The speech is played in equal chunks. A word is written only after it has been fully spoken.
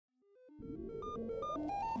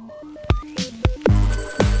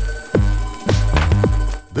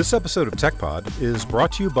This episode of TechPod is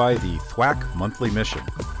brought to you by the Thwack Monthly Mission.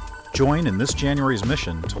 Join in this January's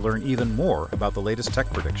mission to learn even more about the latest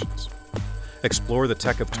tech predictions. Explore the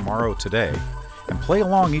tech of tomorrow today, and play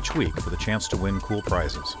along each week for the chance to win cool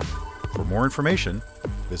prizes. For more information,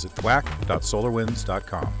 visit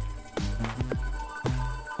thwack.solarwinds.com.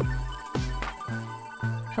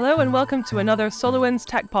 Hello and welcome to another SolarWinds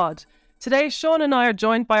Tech Pod. Today, Sean and I are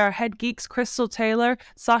joined by our head geeks, Crystal Taylor,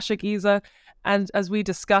 Sasha Giza, and as we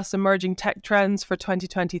discuss emerging tech trends for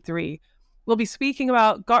 2023. We'll be speaking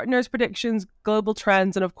about Gartner's predictions, global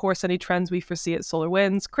trends, and of course, any trends we foresee at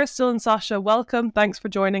SolarWinds. Crystal and Sasha, welcome. Thanks for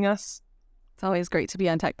joining us. It's always great to be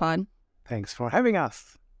on TechPod. Thanks for having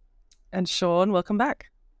us. And Sean, welcome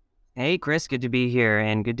back. Hey, Chris, good to be here,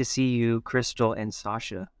 and good to see you, Crystal and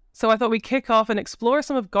Sasha. So I thought we'd kick off and explore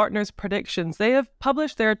some of Gartner's predictions. They have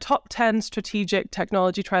published their top 10 strategic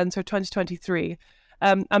technology trends for 2023.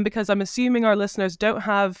 And because I'm assuming our listeners don't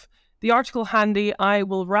have the article handy, I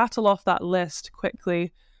will rattle off that list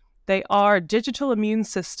quickly. They are digital immune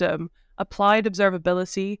system, applied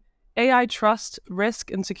observability, AI trust, risk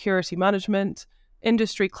and security management,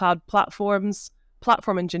 industry cloud platforms,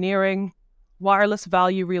 platform engineering, wireless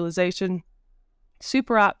value realization,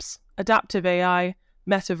 super apps, adaptive AI,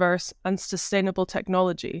 metaverse, and sustainable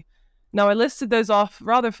technology. Now, I listed those off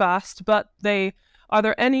rather fast, but are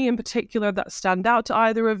there any in particular that stand out to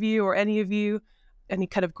either of you or any of you? Any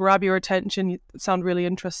kind of grab your attention that sound really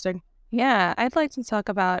interesting? Yeah, I'd like to talk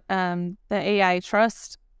about the AI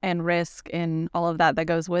trust and risk and all of that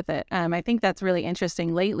goes with it. I think that's really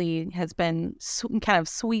interesting lately, has been kind of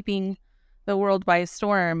sweeping the world by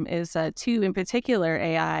storm, is two in particular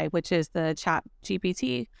AI, which is the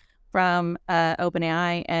ChatGPT from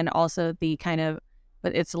OpenAI, and also the kind of,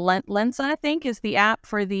 but it's Lensa, I think, is the app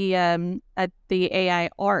for the AI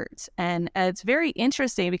art. And it's very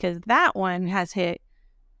interesting because that one has hit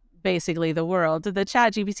basically the world. The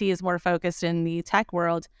ChatGPT is more focused in the tech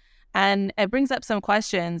world, and it brings up some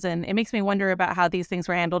questions, and it makes me wonder about how these things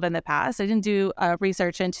were handled in the past. I didn't do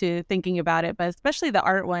research into thinking about it, but especially the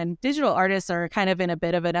art one. Digital artists are kind of in a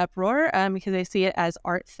bit of an uproar because they see it as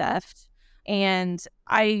art theft. And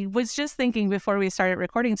I was just thinking before we started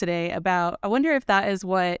recording today about, I wonder if that is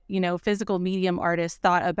what, physical medium artists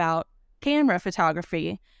thought about camera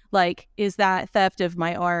photography. Like, is that theft of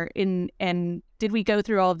my art? And did we go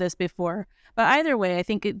through all of this before? But either way, I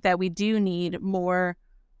think that we do need more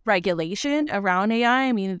regulation around AI.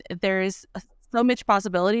 I mean, there's so much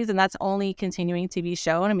possibilities, and that's only continuing to be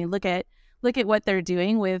shown. I mean, look at what they're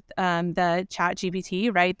doing with the ChatGPT,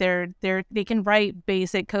 right? They can write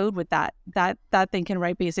basic code with that thing can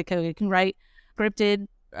write basic code. It can write scripted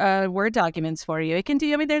Word documents for you. It can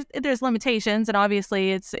do. I mean, there's limitations, and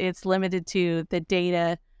obviously it's limited to the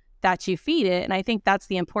data that you feed it. And I think that's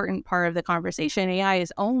the important part of the conversation. AI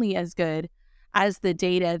is only as good as the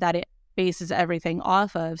data that it bases everything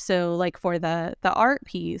off of. So, like for the art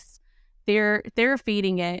piece, they're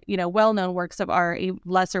feeding it, well-known works of art,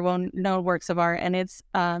 lesser known works of art, and it's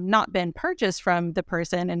not been purchased from the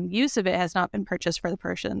person, and use of it has not been purchased for the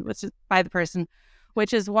person,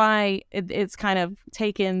 which is why it's kind of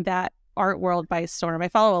taken that art world by storm. I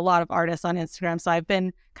follow a lot of artists on Instagram, so I've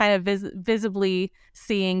been kind of visibly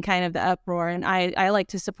seeing kind of the uproar, and I like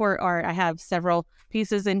to support art. I have several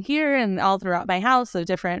pieces in here and all throughout my house of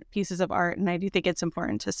different pieces of art, and I do think it's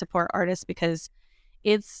important to support artists because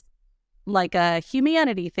it's like a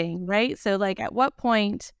humanity thing, right? So like, at what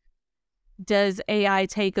point does AI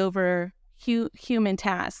take over human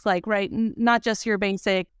tasks? Like, right, not just your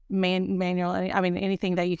basic manual. I mean,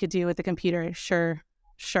 anything that you could do with the computer, sure,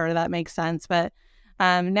 that makes sense. But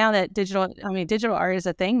now that digital art is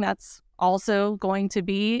a thing, that's also going to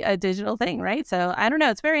be a digital thing, right? So I don't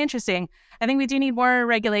know. It's very interesting. I think we do need more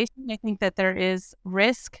regulation. I think that there is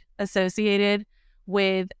risk associated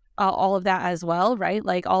with all of that as well, right?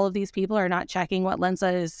 Like, all of these people are not checking what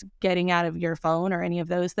Lensa is getting out of your phone or any of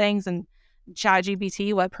those things. And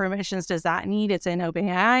ChatGPT, what permissions does that need? It's in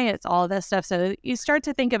OpenAI, it's all of this stuff. So you start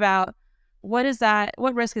to think about, what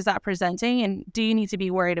risk is that presenting? And do you need to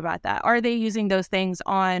be worried about that? Are they using those things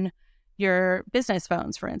on your business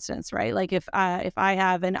phones, for instance, right? Like if I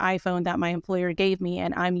have an iPhone that my employer gave me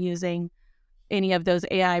and I'm using any of those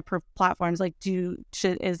AI platforms, like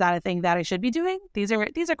is that a thing that I should be doing? These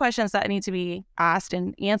are questions that need to be asked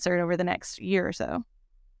and answered over the next year or so.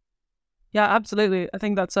 Yeah, absolutely. I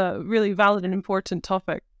think that's a really valid and important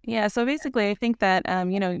topic. Yeah. So basically, I think that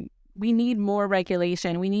we need more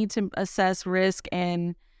regulation. We need to assess risk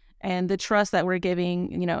and the trust that we're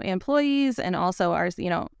giving employees, and also our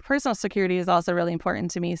personal security is also really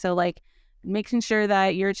important to me. So like, making sure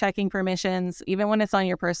that you're checking permissions, even when it's on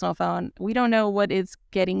your personal phone. We don't know what it's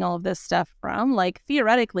getting all of this stuff from. Like,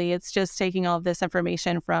 theoretically, it's just taking all of this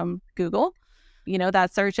information from Google. You know,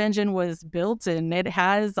 that search engine was built and it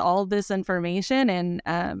has all this information.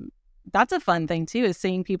 And that's a fun thing, too, is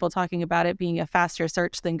seeing people talking about it being a faster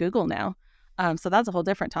search than Google now. So that's a whole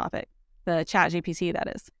different topic, the ChatGPT,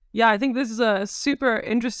 that is. Yeah, I think this is a super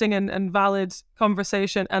interesting and valid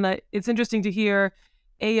conversation. And it's interesting to hear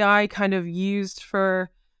AI kind of used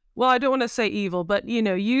for, well, I don't want to say evil, but, you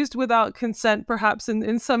know, used without consent, perhaps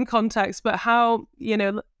in some context. But how, you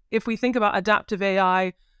know, if we think about adaptive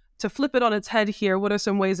AI, to flip it on its head here, what are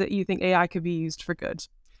some ways that you think AI could be used for good?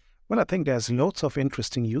 Well, I think there's lots of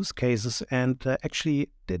interesting use cases, and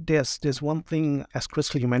actually there's one thing, as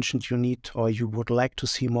Crystal, you mentioned, you need or you would like to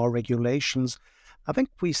see more regulations. I think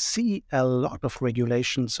we see a lot of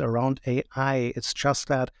regulations around AI. It's just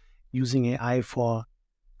that using AI for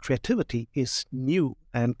creativity is new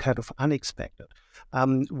and kind of unexpected.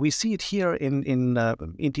 We see it here in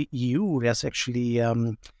the EU. There's actually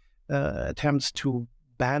attempts to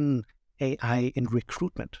ban AI in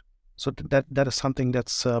recruitment. So that is something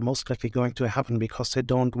that's most likely going to happen because they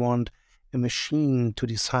don't want a machine to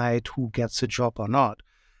decide who gets a job or not.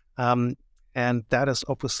 And that is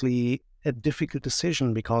obviously a difficult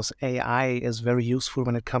decision because AI is very useful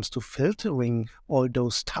when it comes to filtering all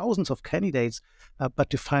those thousands of candidates,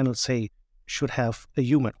 but the final say should have a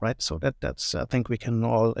human, right? So that's I think we can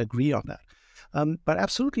all agree on that. But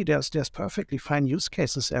absolutely, there's perfectly fine use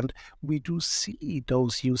cases, and we do see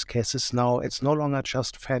those use cases now. It's no longer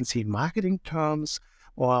just fancy marketing terms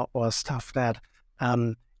or stuff that,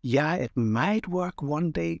 it might work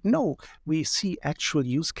one day. No, we see actual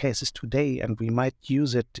use cases today, and we might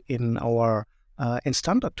use it in our in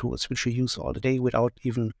standard tools, which we use all the day without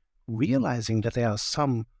even realizing that there are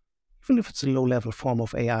some, even if it's a low-level form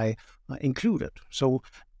of AI, included. So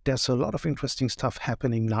there's a lot of interesting stuff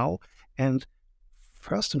happening now, and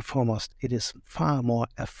first and foremost, it is far more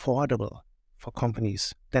affordable for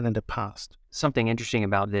companies than in the past. Something interesting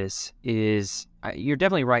about this is, you're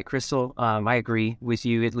definitely right, Crystal. I agree with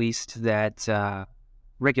you, at least, that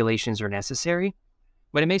regulations are necessary.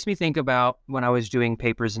 But it makes me think about when I was doing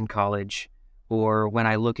papers in college, or when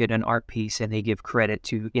I look at an art piece and they give credit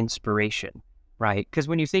to inspiration, right? Because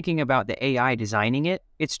when you're thinking about the AI designing it,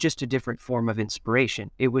 it's just a different form of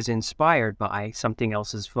inspiration. It was inspired by something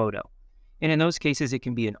else's photo. And in those cases, it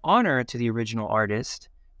can be an honor to the original artist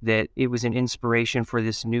that it was an inspiration for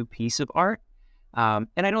this new piece of art. And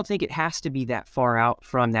I don't think it has to be that far out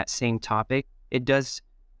from that same topic. It does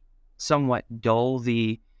somewhat dull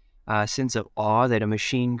the sense of awe that a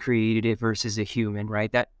machine created it versus a human,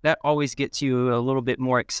 right? That always gets you a little bit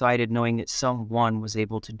more excited knowing that someone was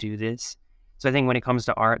able to do this. So I think when it comes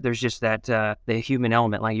to art, there's just that the human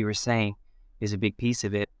element, like you were saying, is a big piece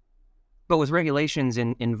of it. But with regulations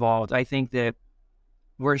involved, I think that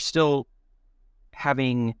we're still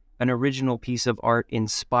having an original piece of art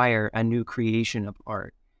inspire a new creation of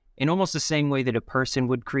art in almost the same way that a person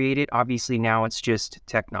would create it. Obviously, now it's just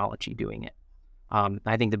technology doing it.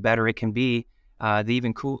 I think the better it can be, the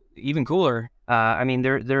even cooler. I mean,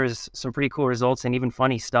 there is some pretty cool results and even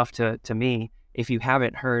funny stuff to me. If you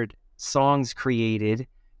haven't heard songs created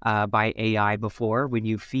by AI before, when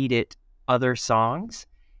you feed it other songs,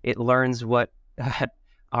 it learns what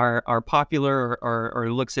are popular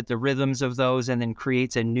or looks at the rhythms of those and then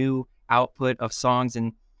creates a new output of songs.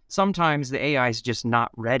 And sometimes the AI is just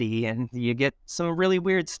not ready and you get some really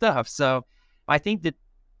weird stuff. So I think that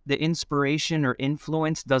the inspiration or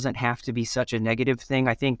influence doesn't have to be such a negative thing.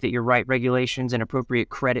 I think that you're right, regulations and appropriate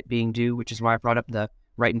credit being due, which is why I brought up the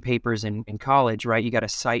writing papers in college, right? You got to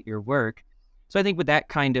cite your work. So I think with that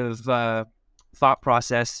kind of thought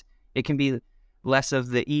process, it can be less of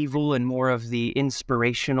the evil and more of the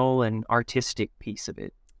inspirational and artistic piece of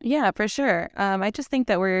it. Yeah, for sure. I just think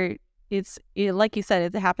that like you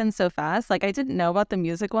said, it happens so fast. Like, I didn't know about the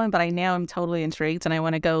music one, but I now am totally intrigued and I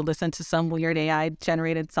want to go listen to some weird AI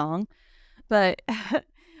generated song. But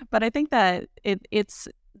I think that it's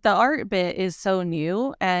the art bit is so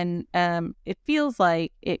new, and it feels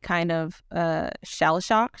like it kind of shell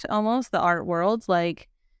shocked almost the art world. Like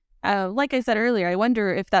I said earlier, I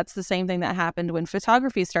wonder if that's the same thing that happened when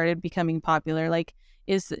photography started becoming popular. Like,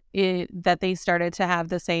 is it that they started to have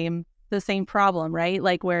the same problem, right?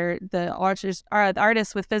 Like, where the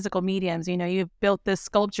artists with physical mediums, you know, you built this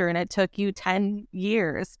sculpture and it took you 10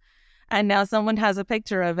 years, and now someone has a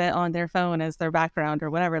picture of it on their phone as their background or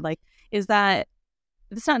whatever. Like, is that,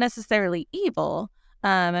 it's not necessarily evil,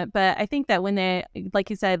 but I think that when they,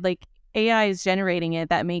 like you said, like, AI is generating it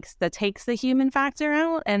that takes the human factor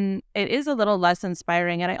out, and it is a little less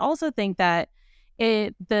inspiring. And I also think that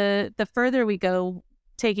the further we go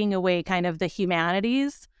taking away kind of the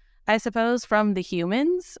humanities, I suppose, from the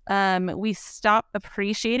humans, we stop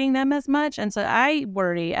appreciating them as much. And so I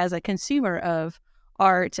worry as a consumer of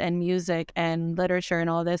art and music and literature and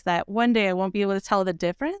all this, that one day I won't be able to tell the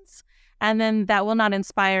difference. And then that will not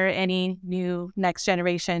inspire any new next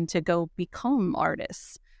generation to go become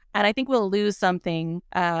artists. And I think we'll lose something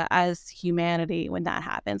as humanity when that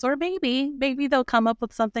happens. Or maybe they'll come up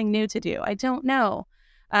with something new to do. I don't know.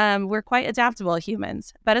 We're quite adaptable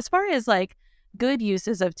humans. But as far as like good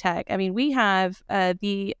uses of tech, I mean, we have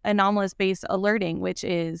the anomalous-based alerting, which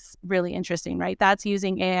is really interesting, right? That's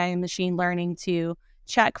using AI and machine learning to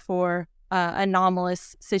check for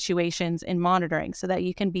anomalous situations in monitoring so that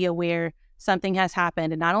you can be aware something has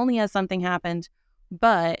happened. And not only has something happened,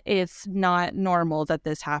 but it's not normal that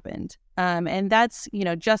this happened. And that's,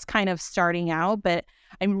 just kind of starting out, but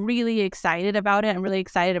I'm really excited about it. I'm really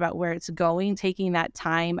excited about where it's going, taking that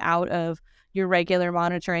time out of your regular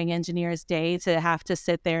monitoring engineer's day to have to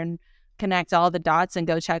sit there and connect all the dots and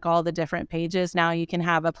go check all the different pages. Now you can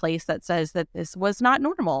have a place that says that this was not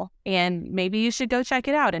normal and maybe you should go check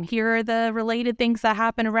it out. And here are the related things that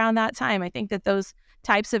happen around that time. I think that those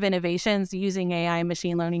types of innovations using AI and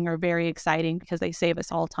machine learning are very exciting because they save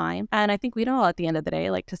us all time. And I think we'd all, at the end of the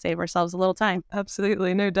day, like to save ourselves a little time.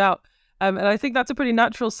 Absolutely, no doubt. And I think that's a pretty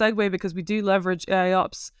natural segue because we do leverage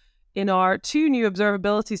AIOps in our two new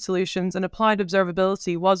observability solutions, and applied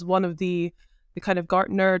observability was one of the kind of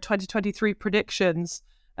Gartner 2023 predictions.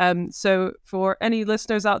 So for any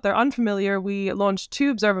listeners out there unfamiliar, we launched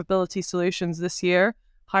two observability solutions this year,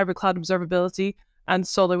 Hybrid Cloud Observability and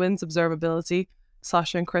SolarWinds Observability.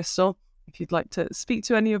 Sasha and Crystal, if you'd like to speak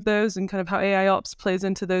to any of those and kind of how AIOps plays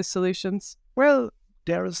into those solutions. Well,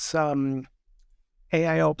 there's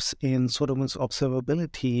AIOps in SolarWinds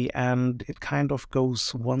observability, and it kind of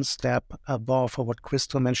goes one step above for what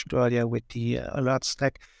Crystal mentioned earlier with the alert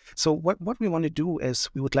stack. So what we want to do is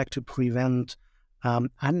we would like to prevent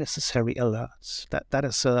unnecessary alerts. That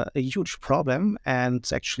is a huge problem, and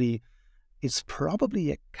actually it's probably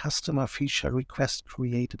a customer feature request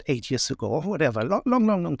created 8 years ago or whatever,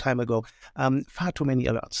 long time ago. Far too many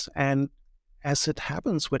alerts. And as it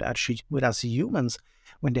happens with us humans,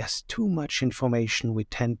 when there's too much information, we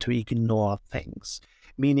tend to ignore things.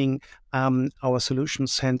 Meaning our solution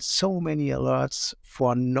sends so many alerts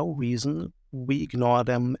for no reason, we ignore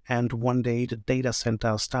them, and one day the data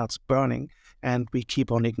center starts burning and we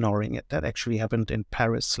keep on ignoring it. That actually happened in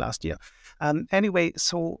Paris last year. Anyway,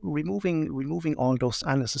 so removing all those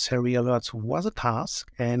unnecessary alerts was a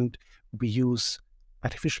task, and we use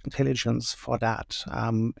artificial intelligence for that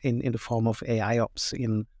in the form of AIOps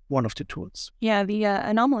in one of the tools. Yeah, the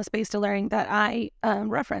anomalous-based alerting that I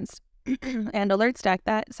referenced and alert stack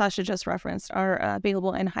that Sasha just referenced are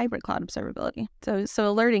available in hybrid cloud observability. So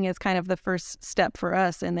alerting is kind of the first step for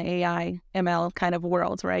us in the AI ML kind of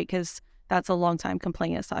world, right? Because that's a long time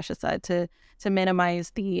complaint, as Sasha said, to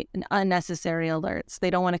minimize the unnecessary alerts. They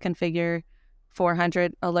don't want to configure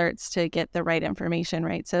 400 alerts to get the right information,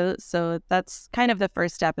 right? So that's kind of the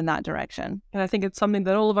first step in that direction. And I think it's something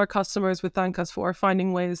that all of our customers would thank us for,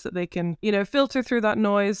 finding ways that they can, filter through that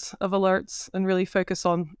noise of alerts and really focus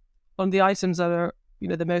on the items that are,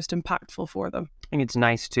 the most impactful for them. I think it's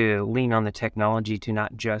nice to lean on the technology to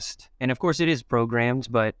not just, and of course it is programmed,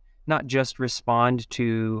 but not just respond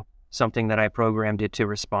to something that I programmed it to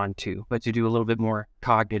respond to, but to do a little bit more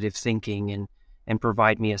cognitive thinking and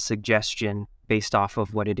provide me a suggestion based off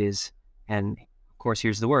of what it is. And of course,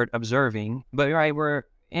 here's the word, observing. But right,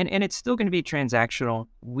 and it's still going to be transactional.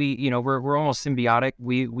 We're almost symbiotic.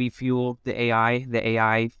 We fuel the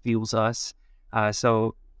AI fuels us.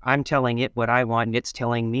 So I'm telling it what I want, and it's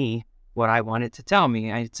telling me what I want it to tell me.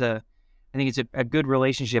 I think it's a good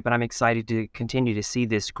relationship, and I'm excited to continue to see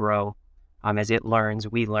this grow. As it learns,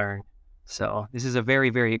 we learn. So this is a very,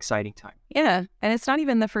 very exciting time. Yeah, and it's not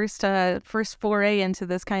even the first foray into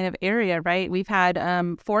this kind of area, right? We've had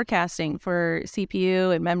forecasting for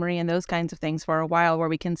CPU and memory and those kinds of things for a while, where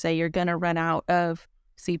we can say you're going to run out of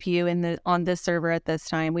CPU on this server at this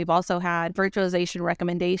time. We've also had virtualization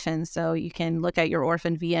recommendations, so you can look at your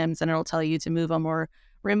orphan VMs and it'll tell you to move them or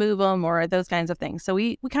remove them or those kinds of things. So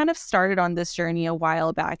we kind of started on this journey a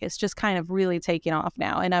while back. It's just kind of really taking off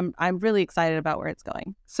now, and I'm really excited about where it's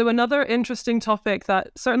going. So another interesting topic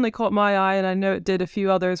that certainly caught my eye, and I know it did a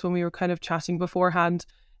few others when we were kind of chatting beforehand,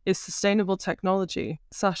 is sustainable technology.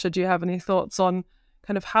 Sasha, do you have any thoughts on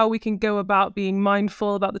kind of how we can go about being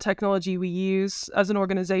mindful about the technology we use as an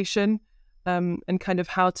organization, and kind of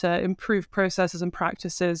how to improve processes and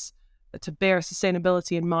practices to bear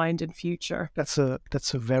sustainability in mind in future? That's a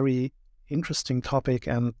very interesting topic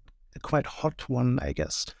and a quite hot one, I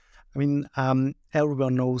guess. I mean,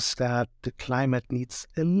 everyone knows that the climate needs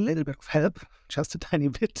a little bit of help, just a tiny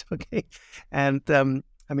bit, okay? And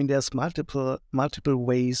I mean, there's multiple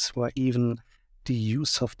ways where even the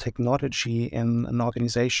use of technology in an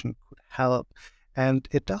organization could help. And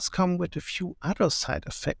it does come with a few other side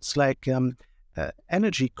effects, like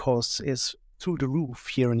energy costs is through the roof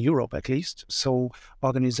here in Europe, at least. So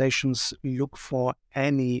organizations look for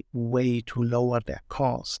any way to lower their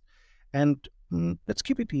cost. And let's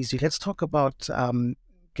keep it easy. Let's talk about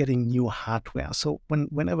getting new hardware. So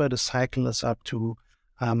whenever the cycle is up to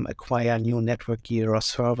acquire new network gear or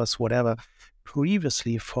servers, whatever,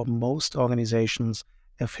 previously for most organizations,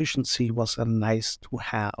 efficiency was a nice to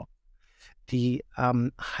have. The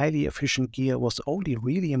highly efficient gear was only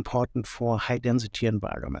really important for high density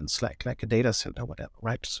environments like a data center, whatever,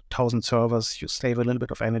 right? 1,000 servers, you save a little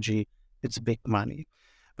bit of energy, it's big money.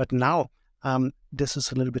 But now this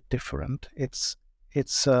is a little bit different. It's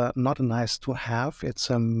not a nice to have. It's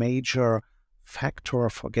a major factor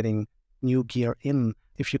for getting new gear in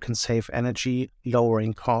if you can save energy,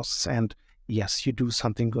 lowering costs, and yes, you do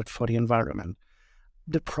something good for the environment.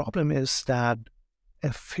 The problem is that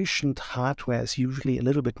efficient hardware is usually a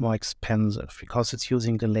little bit more expensive because it's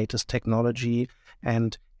using the latest technology,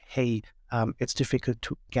 and hey, it's difficult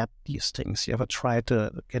to get these things. You ever tried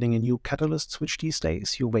getting a new catalyst switch these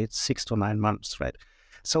days? You wait 6 to 9 months, right?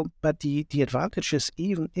 So, but the advantage is,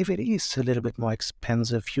 even if it is a little bit more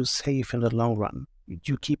expensive, you save in the long run.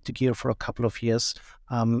 You keep the gear for a couple of years.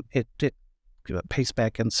 It pays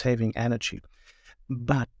back in saving energy.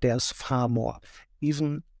 But there's far more.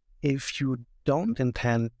 Even if you don't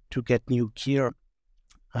intend to get new gear,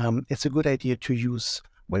 it's a good idea to use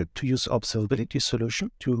observability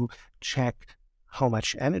solution to check how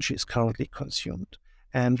much energy is currently consumed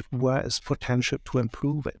and where is potential to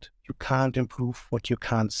improve it. You can't improve what you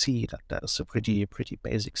can't see. That is a pretty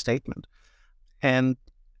basic statement. And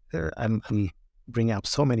I'm bringing up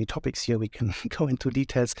so many topics here, we can go into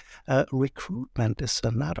details. Recruitment is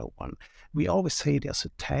another one. We always say there's a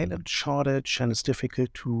talent shortage and it's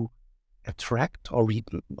difficult to attract or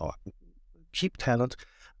keep talent.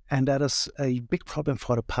 And that is a big problem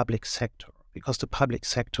for the public sector, because the public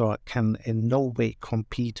sector can in no way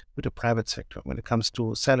compete with the private sector when it comes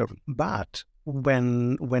to salary. But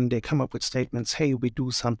when they come up with statements, hey, we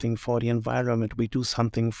do something for the environment, we do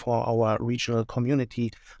something for our regional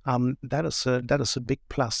community, that is a big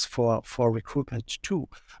plus for recruitment too,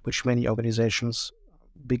 which many organizations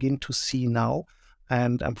begin to see now.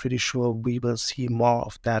 And I'm pretty sure we will see more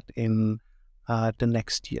of that in the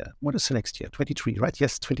next year. What is the next year? 23, right?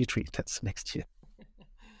 Yes, 23. That's next year.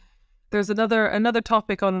 There's another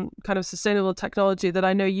topic on kind of sustainable technology that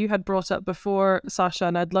I know you had brought up before, Sasha,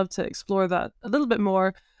 and I'd love to explore that a little bit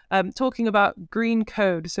more. Talking about green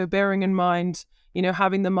code, so bearing in mind,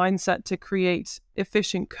 having the mindset to create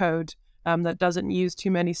efficient code that doesn't use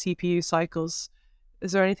too many CPU cycles.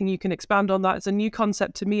 Is there anything you can expand on that? It's a new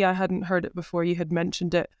concept to me. I hadn't heard it before. You had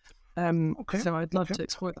mentioned it. So I'd love to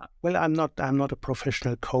explore that. Well, I'm not a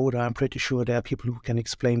professional coder. I'm pretty sure there are people who can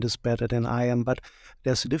explain this better than I am, but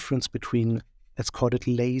there's a difference between, let's call it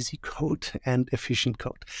lazy code and efficient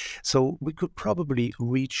code. So we could probably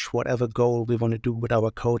reach whatever goal we want to do with our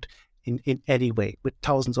code in any way, with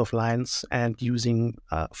thousands of lines and using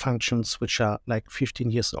functions which are like 15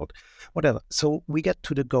 years old, whatever. So we get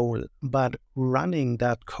to the goal, but running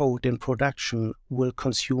that code in production will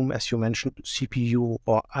consume, as you mentioned, CPU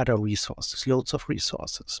or other resources, loads of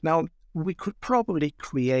resources. Now, we could probably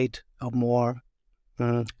create a more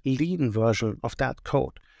lean version of that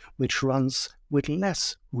code, which runs with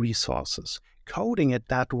less resources. Coding it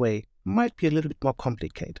that way might be a little bit more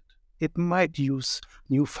complicated. It might use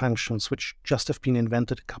new functions which just have been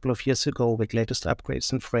invented a couple of years ago with latest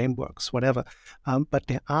upgrades and frameworks, whatever. But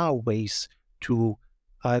there are ways to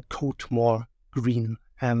code more green.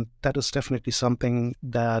 And that is definitely something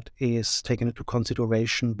that is taken into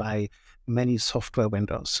consideration by many software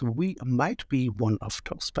vendors. We might be one of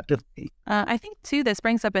those, by the way. I think, too, this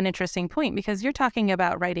brings up an interesting point, because you're talking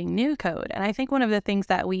about writing new code. And I think one of the things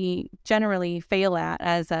that we generally fail at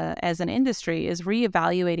as an industry is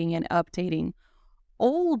reevaluating and updating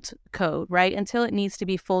old code, right, until it needs to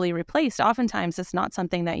be fully replaced. Oftentimes, it's not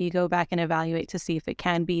something that you go back and evaluate to see if it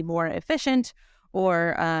can be more efficient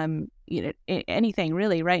or anything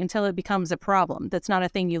really, right, until it becomes a problem. That's not a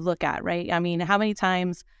thing you look at, right? I mean, how many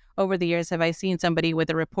times over the years have I seen somebody with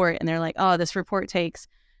a report and they're like, oh, this report takes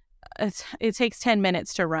it takes 10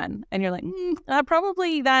 minutes to run. And you're like,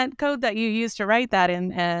 probably that code that you used to write that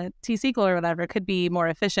in T-SQL or whatever could be more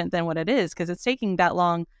efficient than what it is because it's taking that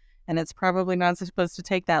long and it's probably not supposed to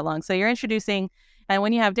take that long. So you're introducing, and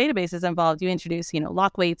when you have databases involved, you introduce,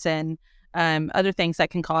 lock weights and other things that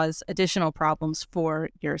can cause additional problems for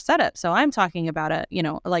your setup. So I'm talking about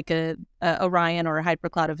like a Orion or a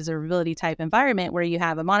HyperCloud observability type environment where you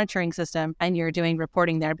have a monitoring system and you're doing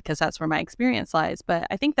reporting there because that's where my experience lies. But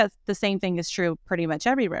I think that's the same thing is true pretty much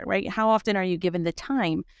everywhere, right? How often are you given the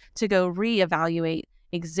time to go reevaluate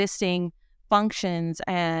existing functions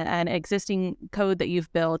and existing code that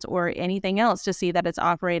you've built or anything else to see that it's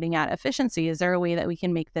operating at efficiency? Is there a way that we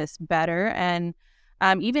can make this better? And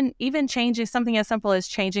even changing something as simple as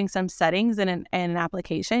changing some settings in an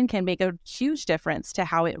application can make a huge difference to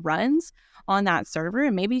how it runs on that server.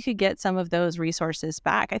 And maybe you could get some of those resources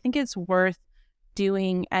back. I think it's worth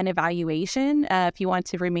doing an evaluation if you want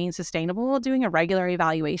to remain sustainable, doing a regular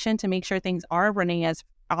evaluation to make sure things are running as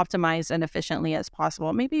optimized and efficiently as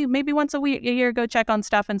possible. Maybe once a year, go check on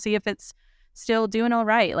stuff and see if it's still doing all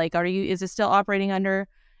right. Like, is it still operating under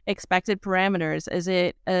expected parameters? Is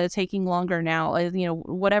it taking longer now?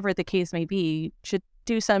 Whatever the case may be, should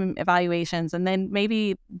do some evaluations, and then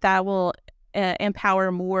maybe that will empower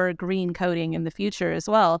more green coding in the future as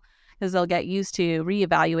well, because they'll get used to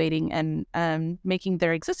reevaluating and making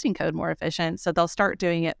their existing code more efficient. So they'll start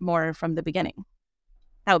doing it more from the beginning.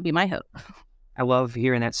 That would be my hope. I love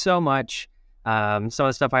hearing that so much. Some of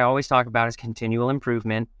the stuff I always talk about is continual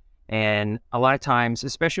improvement, and a lot of times,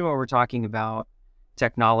 especially when we're talking about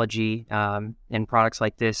technology and products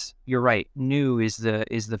like this, you're right. New is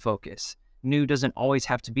the focus. New doesn't always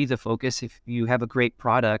have to be the focus. If you have a great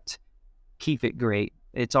product, keep it great.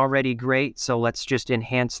 It's already great, so let's just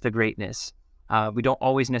enhance the greatness. We don't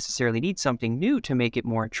always necessarily need something new to make it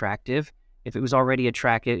more attractive. If it was already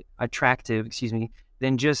attractive,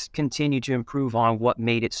 then just continue to improve on what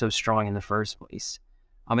made it so strong in the first place.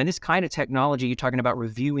 And this kind of technology, you're talking about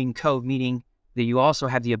reviewing code, meaning that you also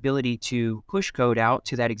have the ability to push code out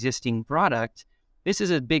to that existing product. This is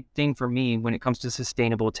a big thing for me when it comes to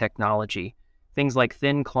sustainable technology. Things like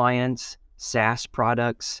thin clients, SaaS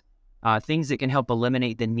products, things that can help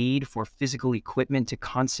eliminate the need for physical equipment to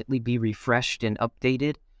constantly be refreshed and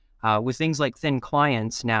updated. With things like thin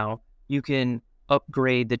clients now, you can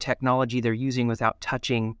upgrade the technology they're using without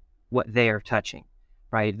touching what they are touching,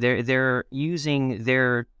 right? They're using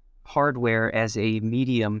their hardware as a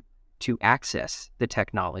medium to access the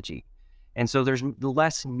technology. And so there's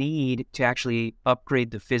less need to actually upgrade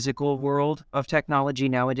the physical world of technology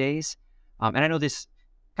nowadays. And I know this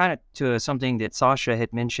kind of to something that Sasha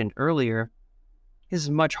had mentioned earlier, is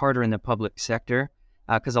much harder in the public sector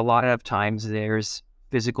because a lot of times there's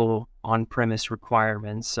physical on-premise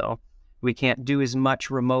requirements. So we can't do as much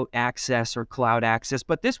remote access or cloud access,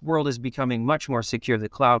 but this world is becoming much more secure, the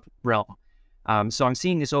cloud realm. So I'm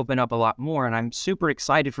seeing this open up a lot more, and I'm super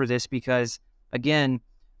excited for this because, again,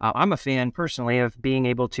 I'm a fan personally of being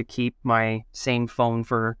able to keep my same phone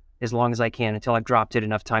for as long as I can until I've dropped it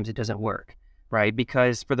enough times it doesn't work, right?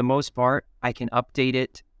 Because for the most part, I can update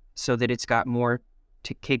it so that it's got more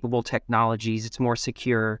capable technologies, it's more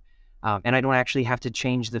secure, and I don't actually have to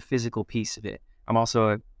change the physical piece of it. I'm also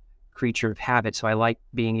a creature of habit, so I like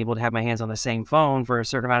being able to have my hands on the same phone for a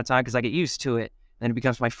certain amount of time because I get used to it, and it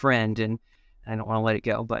becomes my friend, and I don't want to let it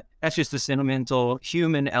go. But that's just the sentimental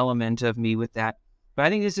human element of me with that. But I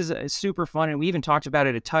think this is super fun, and we even talked about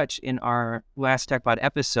it a touch in our last TechPod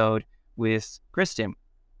episode with Kristen.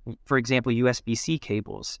 For example, USB-C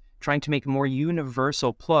cables, trying to make more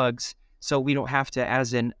universal plugs so we don't have to,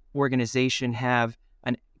 as an organization, have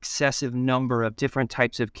an excessive number of different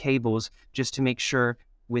types of cables just to make sure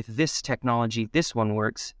with this technology, this one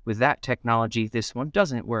works. With that technology, this one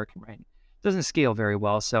doesn't work, right? It doesn't scale very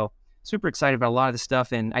well. So super excited about a lot of the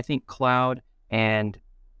stuff. And I think cloud and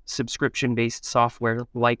subscription-based software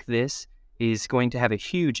like this is going to have a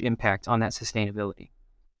huge impact on that sustainability.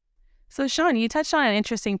 So Sean, you touched on an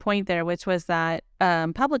interesting point there, which was that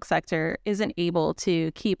public sector isn't able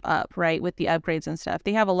to keep up, right, with the upgrades and stuff.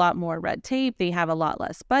 They have a lot more red tape. They have a lot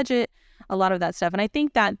less budget, a lot of that stuff. And I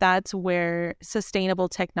think that that's where sustainable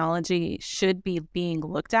technology should be being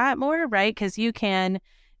looked at more, right? Because you can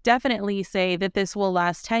definitely say that this will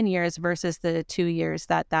last 10 years versus the 2 years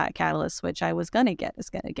that catalyst switch I was going to get is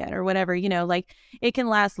going to get or whatever, like it can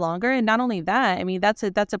last longer. And not only that, I mean, that's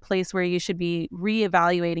a place where you should be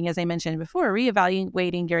reevaluating, as I mentioned before,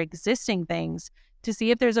 reevaluating your existing things to see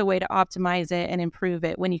if there's a way to optimize it and improve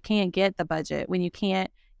it when you can't get the budget, when you can't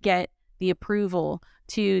get the approval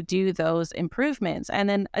to do those improvements. And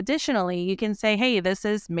then additionally, you can say, hey,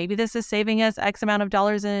 maybe this is saving us X amount of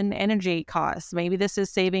dollars in energy costs. Maybe this is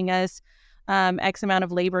saving us X amount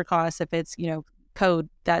of labor costs if it's, code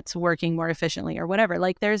that's working more efficiently or whatever.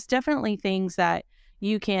 Like there's definitely things that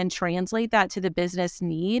you can translate that to the business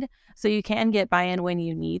need. So you can get buy-in when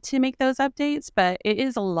you need to make those updates, but it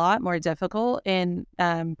is a lot more difficult in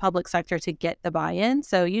public sector to get the buy-in.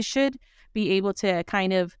 So you should be able to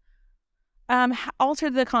kind of alter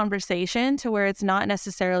the conversation to where it's not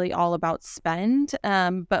necessarily all about spend,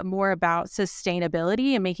 but more about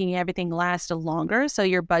sustainability and making everything last longer so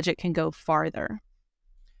your budget can go farther.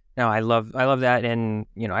 No, I love that, and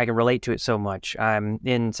I can relate to it so much. I'm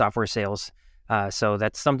in software sales, so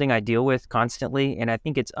that's something I deal with constantly, and I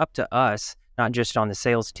think it's up to us, not just on the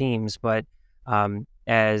sales teams, but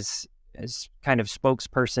as kind of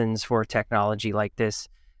spokespersons for technology like this,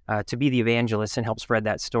 to be the evangelist and help spread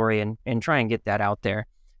that story and try and get that out there.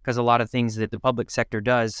 Because a lot of things that the public sector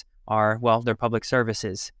does are, they're public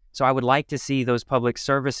services. So I would like to see those public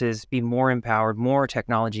services be more empowered, more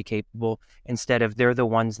technology capable, instead of they're the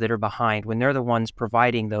ones that are behind, when they're the ones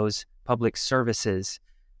providing those public services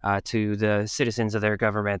to the citizens of their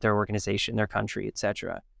government, their organization, their country,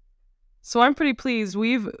 etc. So I'm pretty pleased.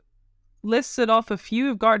 We've listed off a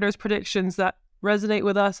few of Gartner's predictions that resonate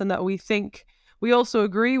with us and that we also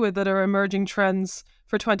agree with, that are emerging trends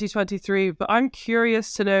for 2023. But I'm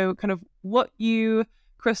curious to know kind of what you,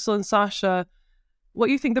 Crystal and Sasha, what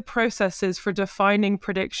you think the process is for defining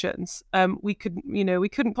predictions. We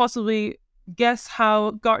couldn't possibly guess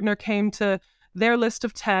how Gartner came to their list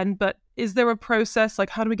of 10, but is there a process? Like,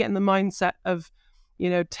 how do we get in the mindset of,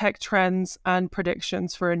 tech trends and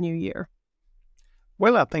predictions for a new year?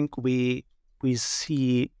 Well, I think we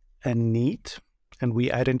see a need, and we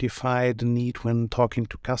identify the need when talking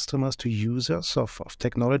to customers, to users of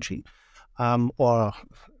technology, or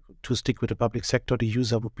to stick with the public sector, the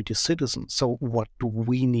user would be the citizen. So what do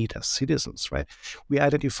we need as citizens, right? We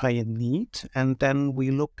identify a need, and then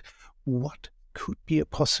we look what could be a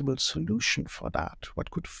possible solution for that,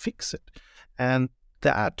 what could fix it. And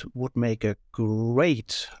that would make a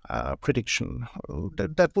great prediction.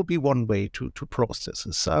 That would be one way to process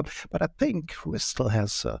this. But I think Crystal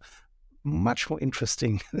has a much more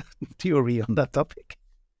interesting theory on that topic.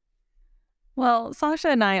 Well, Sasha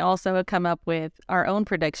and I also have come up with our own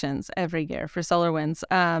predictions every year for SolarWinds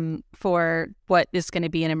for what is going to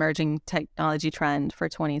be an emerging technology trend for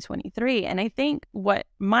 2023. And I think what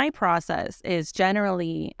my process is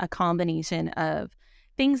generally a combination of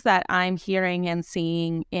things that I'm hearing and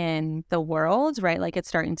seeing in the world, right? Like it's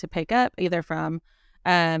starting to pick up either from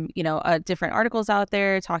different articles out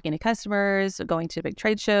there, talking to customers, going to big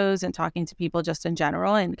trade shows and talking to people just in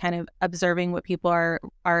general, and kind of observing what people are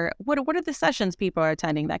what are the sessions people are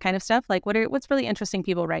attending, that kind of stuff. Like what's really interesting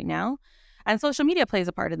people right now. And social media plays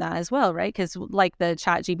a part of that as well, right? Because like the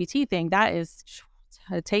ChatGPT thing, that is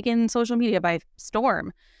taken social media by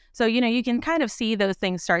storm. So, you can kind of see those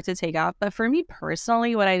things start to take off. But for me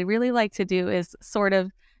personally, what I really like to do is sort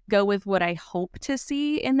of go with what I hope to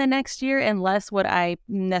see in the next year and less what I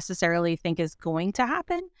necessarily think is going to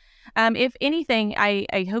happen. If anything,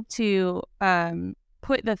 I hope to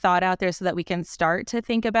put the thought out there so that we can start to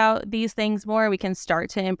think about these things more. We can start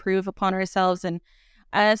to improve upon ourselves. And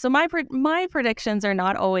so my predictions are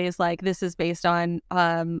not always like this is based on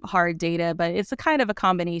hard data, but it's a kind of a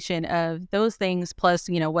combination of those things plus,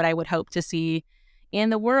 what I would hope to see in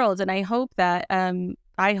the world. And I hope that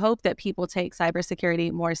people take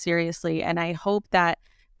cybersecurity more seriously, and I hope that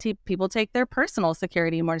people take their personal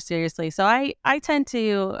security more seriously. So I tend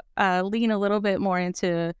to lean a little bit more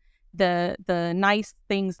into the nice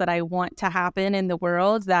things that I want to happen in the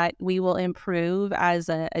world, that we will improve as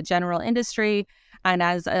a general industry and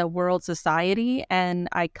as a world society. And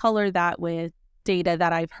I color that with data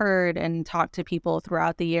that I've heard and talked to people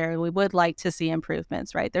throughout the year. We would like to see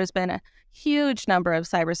improvements, right? There's been a huge number of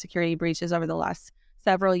cybersecurity breaches over the last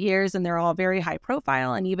several years, and they're all very high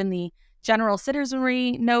profile. And even the general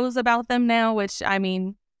citizenry knows about them now, which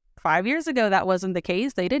 5 years ago, that wasn't the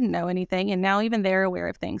case. They didn't know anything. And now even they're aware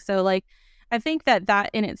of things. So I think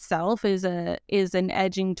that in itself is an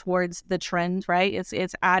edging towards the trend, right?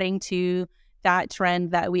 It's adding to that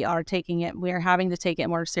trend that we're having to take it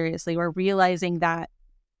more seriously. We're realizing that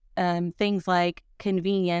things like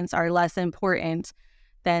convenience are less important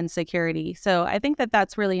than security. So I think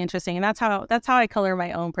that's really interesting. And that's how I color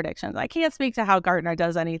my own predictions. I can't speak to how Gartner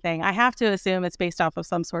does anything. I have to assume it's based off of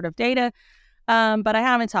some sort of data, but I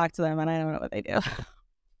haven't talked to them and I don't know what they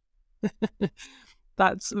do.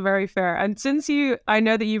 That's very fair. And since I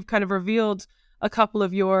know that you've kind of revealed a couple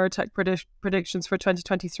of your tech predictions for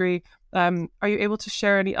 2023. Are you able to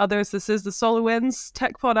share any others? This is the SolarWinds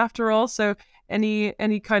Tech Pod after all. So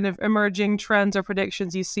any kind of emerging trends or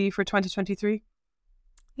predictions you see for 2023?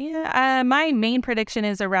 Yeah, my main prediction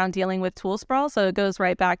is around dealing with tool sprawl. So it goes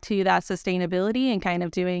right back to that sustainability and kind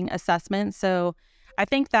of doing assessments. So I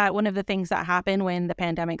think that one of the things that happened when the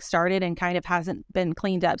pandemic started and kind of hasn't been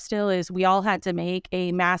cleaned up still is we all had to make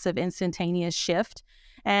a massive instantaneous shift.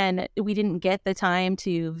 And we didn't get the time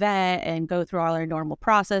to vet and go through all our normal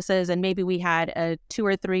processes. And maybe we had a 2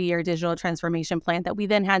 or 3 year digital transformation plan that we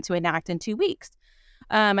then had to enact in 2 weeks.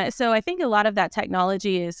 So I think a lot of that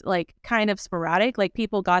technology is like kind of sporadic. Like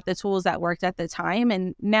people got the tools that worked at the time,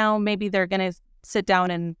 and now maybe they're going to sit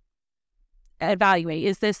down and evaluate,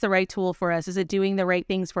 is this the right tool for us? Is it doing the right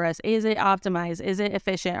things for us? Is it optimized? Is it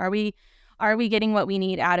efficient? Are we getting what we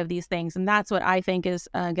need out of these things? And that's what I think is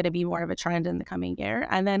going to be more of a trend in the coming year.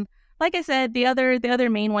 And then, like I said, the other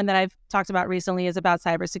main one that I've talked about recently is about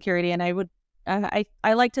cybersecurity. And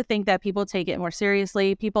I like to think that people take it more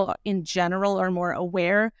seriously. People in general are more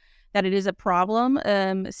aware that it is a problem.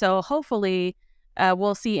 So hopefully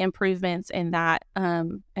we'll see improvements in that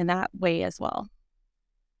way as well.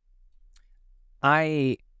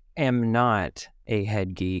 I am not a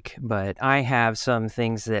head geek, but I have some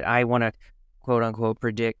things that I want to quote unquote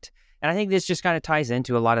predict. And I think this just kind of ties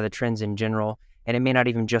into a lot of the trends in general. And it may not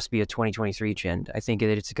even just be a 2023 trend. I think that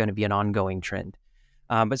it's going to be an ongoing trend.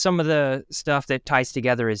 But some of the stuff that ties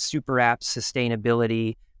together is super apps,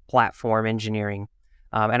 sustainability, platform engineering.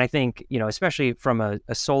 And I think, especially from a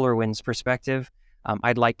SolarWinds perspective,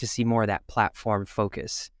 I'd like to see more of that platform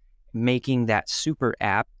focus, making that super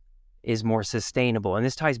app is more sustainable. And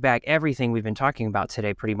this ties back everything we've been talking about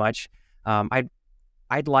today pretty much.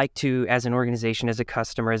 I'd like to, as an organization, as a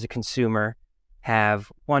customer, as a consumer,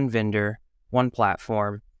 have one vendor, one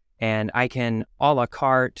platform, and I can a la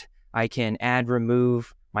carte, I can add,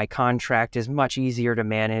 remove. My contract is much easier to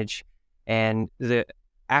manage, and the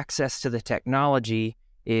access to the technology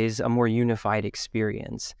is a more unified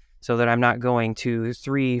experience, so that I'm not going to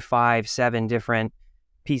 3, 5, 7 different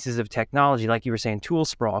pieces of technology, like you were saying, tool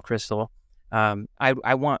sprawl, Crystal.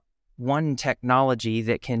 I want one technology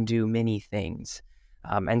that can do many things.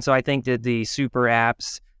 And so I think that the super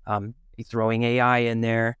apps, throwing AI in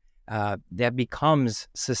there, that becomes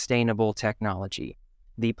sustainable technology.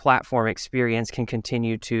 The platform experience can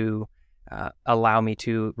continue to allow me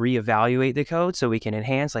to reevaluate the code so we can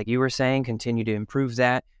enhance, like you were saying, continue to improve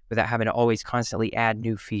that without having to always constantly add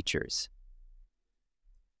new features.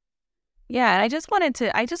 Yeah, and I just want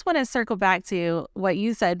to circle back to what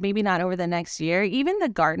you said, maybe not over the next year. Even the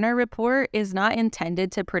Gartner report is not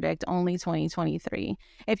intended to predict only 2023.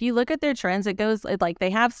 If you look at their trends, it goes like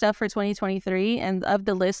they have stuff for 2023, and of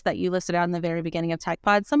the list that you listed out in the very beginning of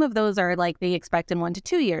TechPod, some of those are like they expect in 1 to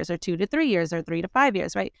 2 years or 2 to 3 years or 3 to 5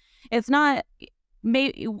 years, right? It's not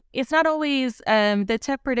always the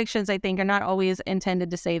tech predictions, I think, are not always intended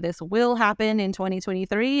to say this will happen in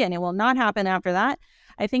 2023 and it will not happen after that.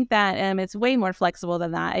 I think that it's way more flexible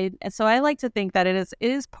than that. So I like to think that it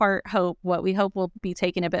is part hope. What we hope will be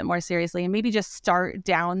taken a bit more seriously and maybe just start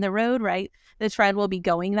down the road, right? The trend will be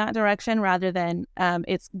going that direction rather than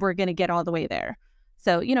we're going to get all the way there.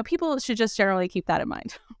 So, people should just generally keep that in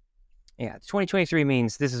mind. Yeah, 2023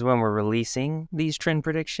 means this is when we're releasing these trend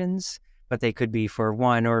predictions, but they could be for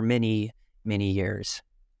 1 or many, many years.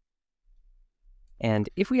 And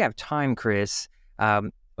if we have time, Chris,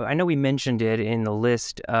 I know we mentioned it in the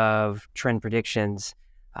list of trend predictions.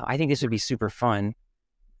 I think this would be super fun.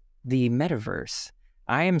 The metaverse.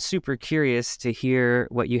 I am super curious to hear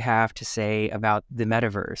what you have to say about the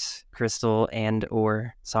metaverse, Crystal and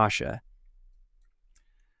or Sasha.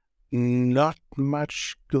 Not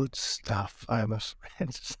much good stuff, I'm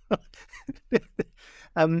afraid.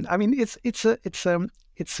 I mean,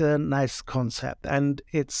 it's a nice concept, and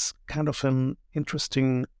it's kind of an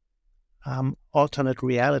interesting alternate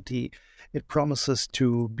reality. It promises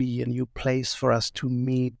to be a new place for us to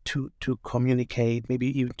meet, to communicate,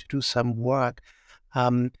 maybe even to do some work.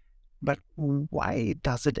 But why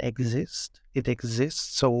does it exist? It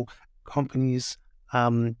exists so companies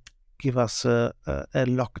give us a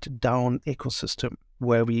locked down ecosystem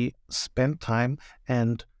where we spend time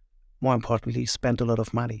and, more importantly, spend a lot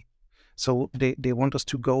of money. So they want us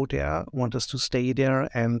to go there, want us to stay there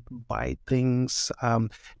and buy things.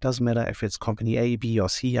 Doesn't matter if it's company A, B, or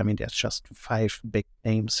C. I mean, there's just 5 big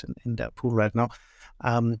names in that pool right now.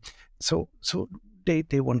 So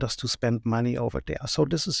they want us to spend money over there. So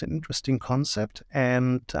this is an interesting concept,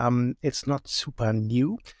 and it's not super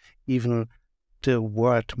new. Even the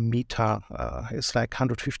word meta is like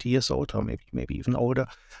 150 years old, or maybe even older.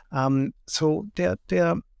 So it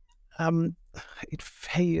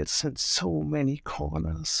fails in so many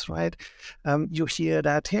corners, right? You hear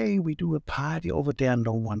that, hey, we do a party over there,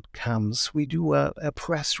 no one comes. We do a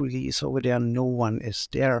press release over there, no one is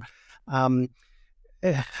there. You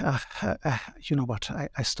know what?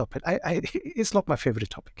 I stop it. It's not my favorite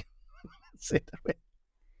topic. Say it that way.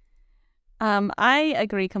 I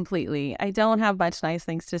agree completely. I don't have much nice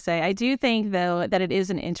things to say. I do think, though, that it is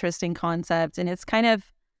an interesting concept, and it's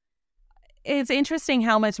interesting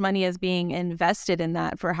how much money is being invested in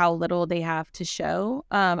that for how little they have to show.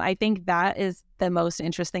 I think that is the most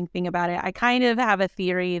interesting thing about it. I kind of have a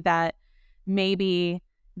theory that maybe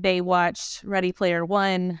they watched Ready Player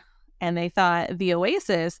One and they thought, the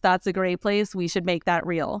Oasis, that's a great place. We should make that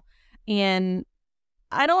real. And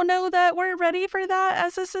I don't know that we're ready for that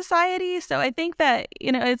as a society. So I think that,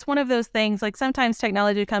 it's one of those things, like sometimes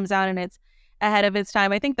technology comes out and it's ahead of its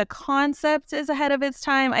time. I think the concept is ahead of its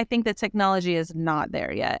time. I think the technology is not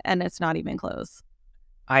there yet, and it's not even close.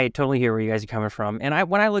 I totally hear where you guys are coming from. And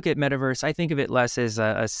when I look at metaverse, I think of it less as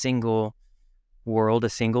a single world, a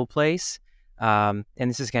single place. And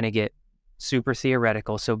this is going to get super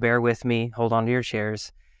theoretical, so bear with me, hold on to your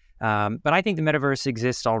chairs. But I think the metaverse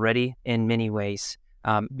exists already in many ways,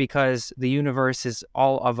 because the universe is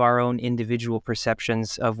all of our own individual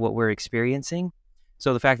perceptions of what we're experiencing.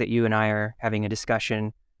 So the fact that you and I are having a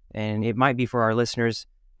discussion, and it might be for our listeners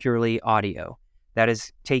purely audio, that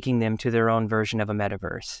is taking them to their own version of a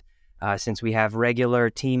metaverse. Since we have regular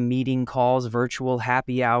team meeting calls, virtual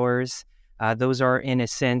happy hours, those are in a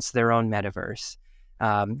sense their own metaverse.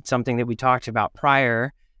 Something that we talked about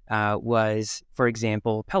prior was, for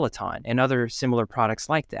example, Peloton and other similar products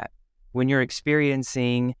like that. When you're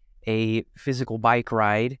experiencing a physical bike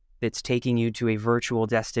ride that's taking you to a virtual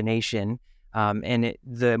destination,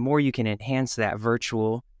 the more you can enhance that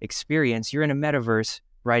virtual experience, you're in a metaverse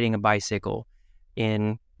riding a bicycle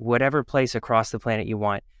in whatever place across the planet you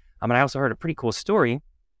want. And I also heard a pretty cool story.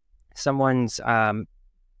 Someone's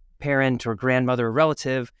parent or grandmother or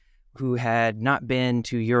relative who had not been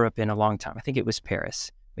to Europe in a long time, I think it was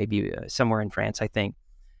Paris, maybe somewhere in France, I think,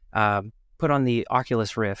 put on the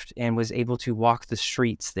Oculus Rift and was able to walk the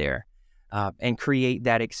streets there and create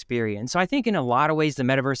that experience. So I think in a lot of ways the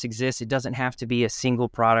metaverse exists. It doesn't have to be a single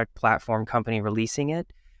product platform company releasing it.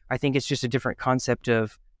 I think it's just a different concept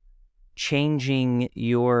of changing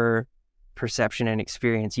your perception and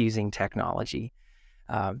experience using technology.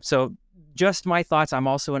 So just my thoughts. I'm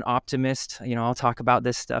also an optimist. I'll talk about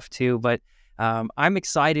this stuff too, but I'm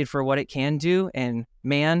excited for what it can do. And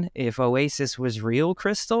man, if Oasis was real,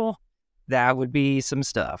 Crystal, that would be some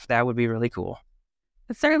stuff. That would be really cool.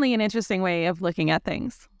 It's certainly an interesting way of looking at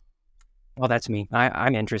things. Well, that's me.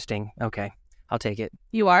 I'm interesting. Okay, I'll take it.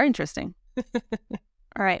 You are interesting.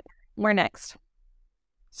 All right, we're next.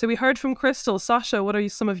 So we heard from Crystal. Sasha, what are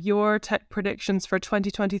some of your tech predictions for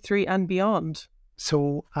 2023 and beyond?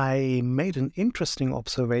 So I made an interesting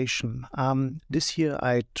observation. This year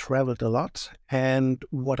I traveled a lot, and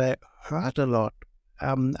what I heard a lot,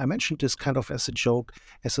 I mentioned this kind of as a joke.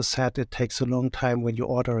 As I said, it takes a long time when you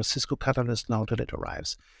order a Cisco Catalyst now that it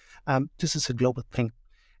arrives. This is a global thing,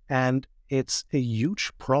 and it's a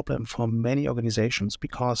huge problem for many organizations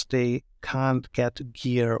because they can't get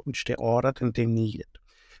gear which they ordered and they need it.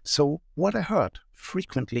 So what I heard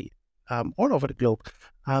frequently all over the globe,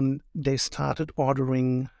 they started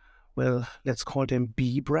ordering, well, let's call them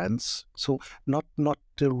B brands. So not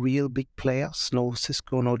the real big players, no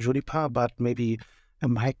Cisco, no Juniper, but maybe a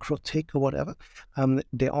MikroTik or whatever.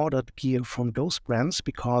 They ordered gear from those brands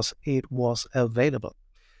because it was available.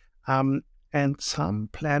 And some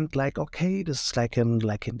planned like, okay, this is like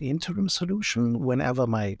an interim solution. Whenever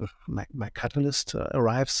my Catalyst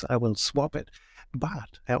arrives, I will swap it.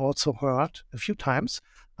 But I also heard a few times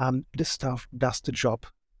this stuff does the job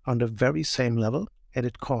on the very same level, and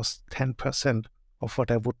it costs 10% of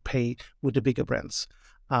what I would pay with the bigger brands.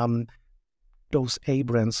 Those A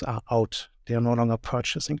brands are out. They are no longer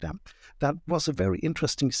purchasing them. That was a very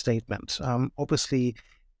interesting statement. Obviously,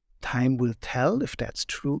 time will tell if that's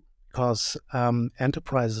true, because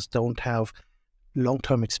enterprises don't have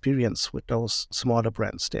long-term experience with those smaller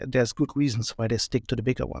brands. There's good reasons why they stick to the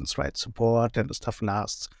bigger ones, right? Support and the stuff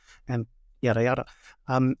lasts and yada yada.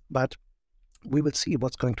 But we will see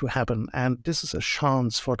what's going to happen. And this is a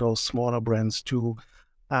chance for those smaller brands to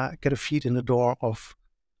get a feet in the door of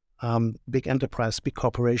big enterprise, big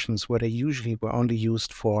corporations, where they usually were only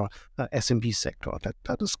used for SMB sector.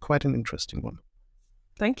 That is quite an interesting one.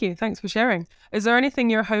 Thank you. Thanks for sharing. Is there anything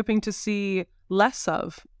you're hoping to see less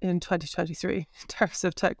of in 2023 in terms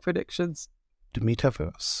of tech predictions? the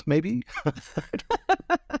metaverse, maybe.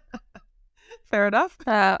 Fair enough.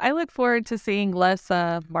 I look forward to seeing less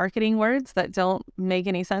marketing words that don't make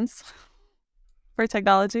any sense for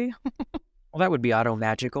technology. Well, that would be auto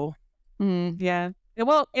magical. Yeah, it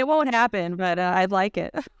won't happen, but I'd like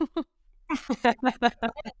it.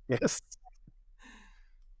 Yes.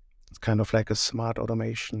 It's kind of like a smart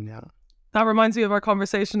automation, yeah. That reminds me of our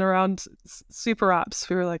conversation around super apps.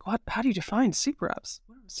 We were like, "What? How do you define super apps?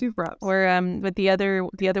 What are super apps?" Or but the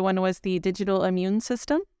other one was the digital immune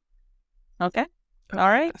system. Okay. All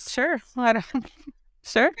right. Yes. Sure.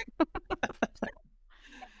 Sure.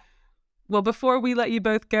 Well, before we let you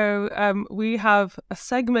both go, we have a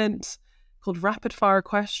segment called Rapid Fire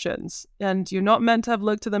Questions, and you're not meant to have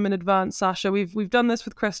looked at them in advance, Sasha. We've done this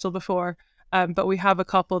with Crystal before, but we have a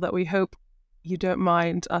couple that we hope you don't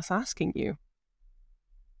mind us asking you.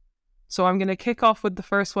 So I'm going to kick off with the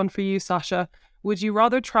first one for you, Sasha. Would you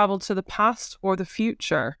rather travel to the past or the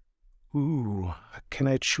future? Ooh, can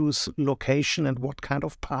I choose location and what kind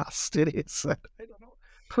of past it is? I don't know.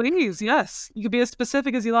 Please, yes. You can be as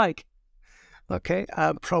specific as you like. Okay,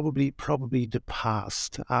 probably the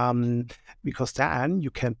past, because then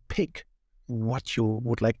you can pick what you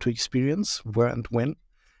would like to experience, where and when,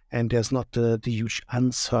 and there's not the huge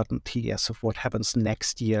uncertainty as of what happens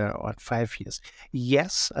next year or in 5 years.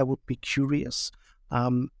 Yes, I would be curious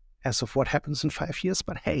as of what happens in 5 years,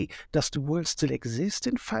 but hey, does the world still exist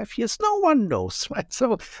in 5 years? No one knows, right?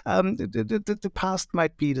 So the past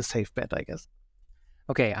might be the safe bet, I guess.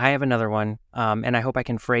 Okay, I have another one, and I hope I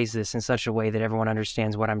can phrase this in such a way that everyone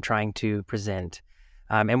understands what I'm trying to present.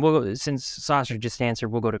 And since Sasha just answered,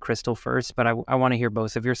 we'll go to Crystal first, but I want to hear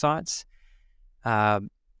both of your thoughts.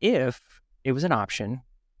 If it was an option,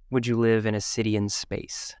 would you live in a city in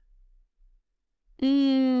space?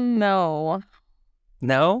 No.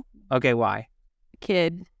 No? Okay, why?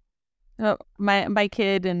 Kid. Oh, my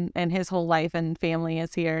kid and his whole life and family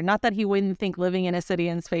is here. Not that he wouldn't think living in a city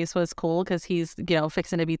in space was cool, because he's,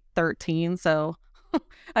 fixing to be 13. So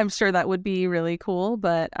I'm sure that would be really cool.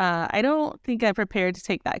 But I don't think I'm prepared to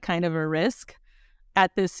take that kind of a risk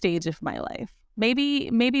at this stage of my life.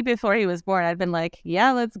 Maybe before he was born, I'd been like,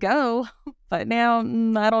 yeah, let's go. But now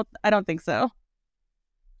I don't think so.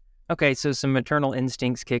 Okay, so some maternal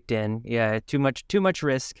instincts kicked in. Yeah, too much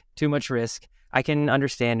risk. I can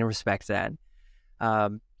understand and respect that.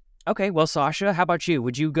 Okay, well, Sasha, how about you?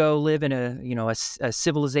 Would you go live in a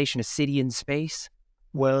civilization, a city in space?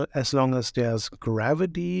 Well, as long as there's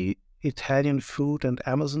gravity, Italian food, and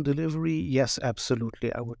Amazon delivery, yes,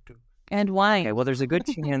 absolutely, I would do. And wine. Okay, well, there's a good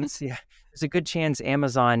chance. Yeah, there's a good chance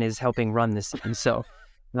Amazon is helping run this. And so,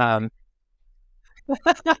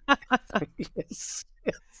 Yes.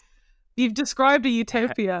 You've described a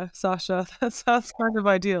utopia, Sasha. That sounds kind of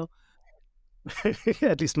ideal.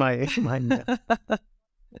 At least mine. Yeah.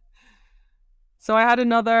 So I had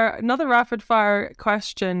another rapid fire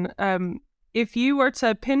question. If you were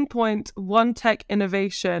to pinpoint one tech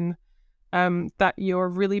innovation that you're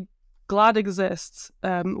really glad exists,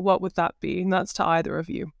 what would that be? And that's to either of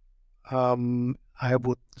you. I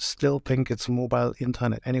would still think it's mobile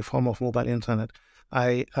internet, any form of mobile internet.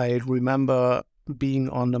 I remember being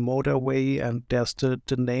on the motorway and there's the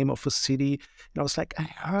name of a city. And I was like, I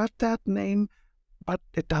heard that name, but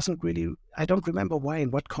it doesn't really, I don't remember why, in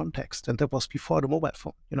what context. And that was before the mobile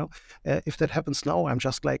phone, If that happens now, I'm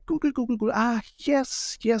just like, Google.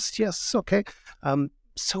 Yes. Okay.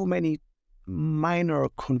 So many minor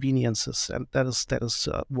conveniences. And that is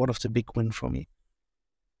one of the big win for me.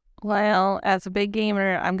 Well, as a big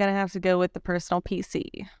gamer, I'm going to have to go with the personal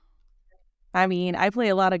PC. I mean, I play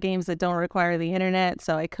a lot of games that don't require the internet,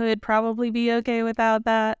 so I could probably be okay without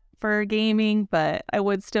that for gaming, but I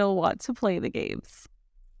would still want to play the games.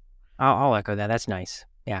 I'll echo that. That's nice.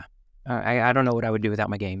 Yeah. I don't know what I would do without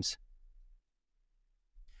my games.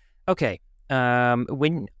 Okay.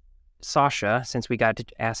 When Sasha, since we got to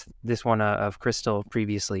ask this one of Crystal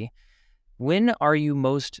previously, when are you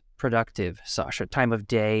most productive, Sasha? Time of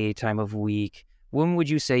day, time of week? When would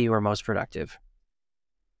you say you are most productive?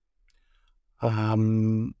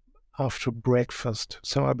 After breakfast,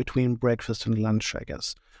 somewhere between breakfast and lunch, I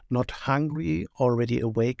guess. Not hungry, already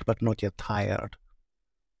awake, but not yet tired.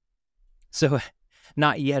 So,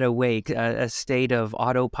 not yet awake, a state of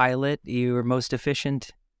autopilot. You're most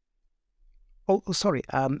efficient. Oh, sorry.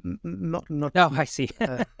 Not. Oh, I see.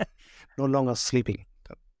 No longer sleeping.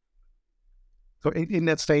 So in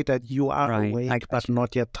that state that you are awake, but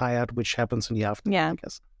not yet tired, which happens in the afternoon. Yeah. I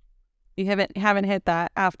guess. You haven't hit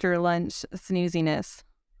that after lunch snooziness.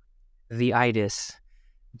 The itis,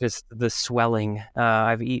 just the swelling.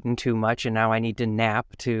 I've eaten too much and now I need to nap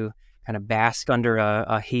to kind of bask under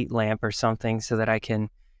a heat lamp or something so that I can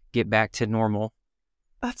get back to normal.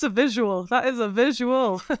 That's a visual. That is a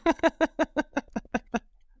visual.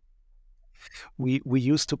 We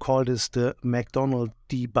used to call this the McDonald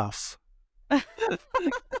debuff.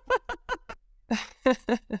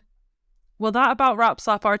 Well, that about wraps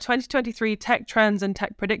up our 2023 Tech Trends and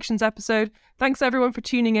Tech Predictions episode. Thanks everyone for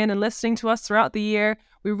tuning in and listening to us throughout the year.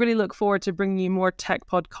 We really look forward to bringing you more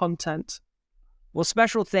TechPod content. Well,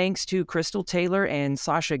 special thanks to Crystal Taylor and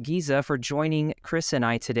Sasha Giza for joining Chris and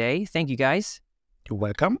I today. Thank you, guys. You're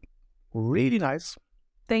welcome. Really nice.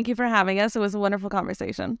 Thank you for having us. It was a wonderful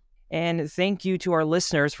conversation. And thank you to our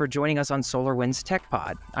listeners for joining us on SolarWinds Tech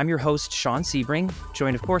Pod. I'm your host, Sean Sebring,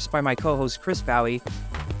 joined, of course, by my co-host, Chris Bowie.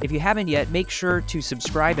 If you haven't yet, make sure to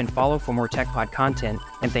subscribe and follow for more Tech Pod content.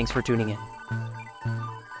 And thanks for tuning in.